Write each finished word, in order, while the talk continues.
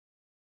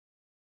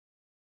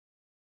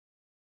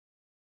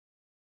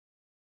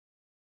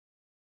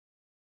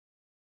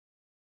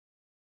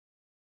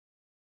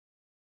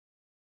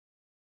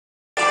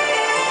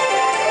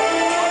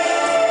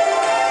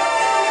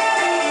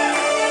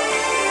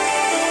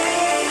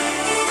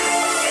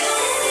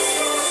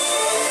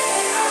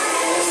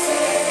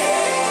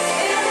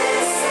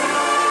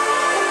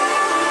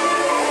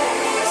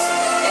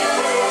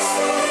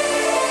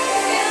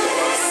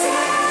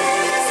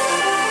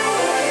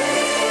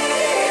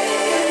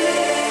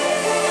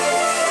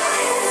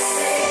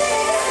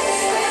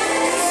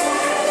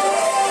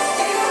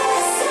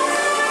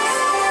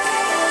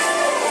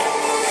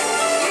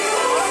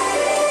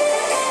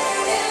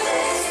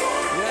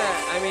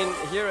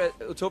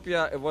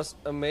Utopia, it was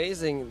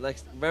amazing. Like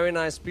very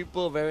nice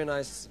people, very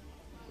nice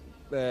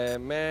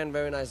men,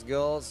 very nice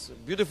girls,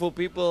 beautiful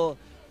people,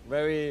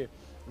 very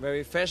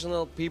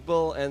fashionable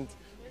people, and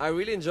I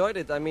really enjoyed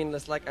it. I mean,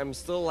 it's like I'm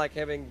still like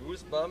having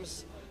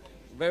goosebumps.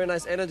 Very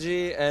nice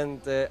energy, and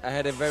I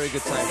had a very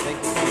good time.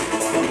 Thank you.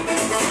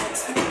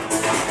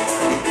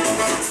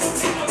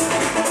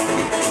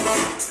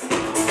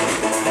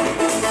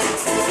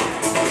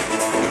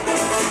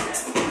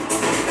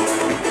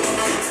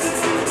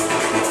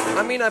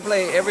 I mean, I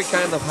play every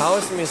kind of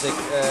house music.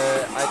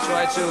 I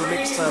try to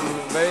mix some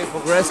very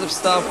progressive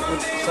stuff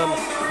with some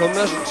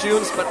commercial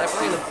tunes, but I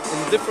play in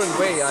a different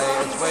way. I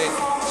try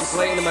to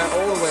play in my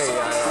own way.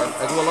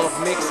 I do a lot of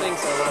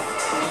mixings, a lot of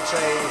DJ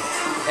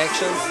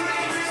actions.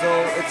 So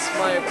it's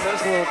my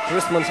personal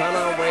Chris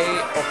Montana way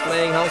of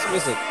playing house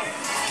music.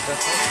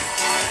 That's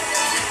it.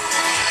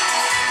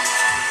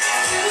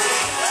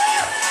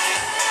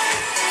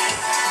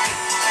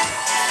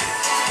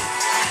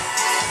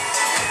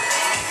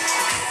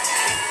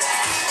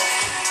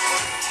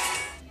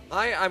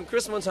 Hi, I'm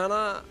Chris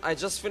Montana. I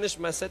just finished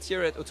my set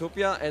here at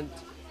Utopia and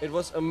it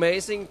was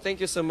amazing.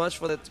 Thank you so much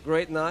for that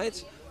great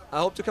night. I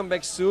hope to come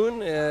back soon.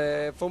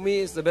 For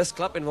me, it's the best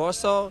club in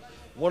Warsaw,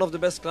 one of the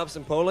best clubs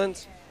in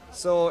Poland.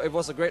 So it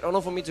was a great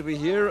honor for me to be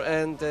here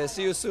and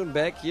see you soon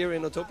back here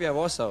in Utopia,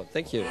 Warsaw.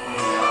 Thank you.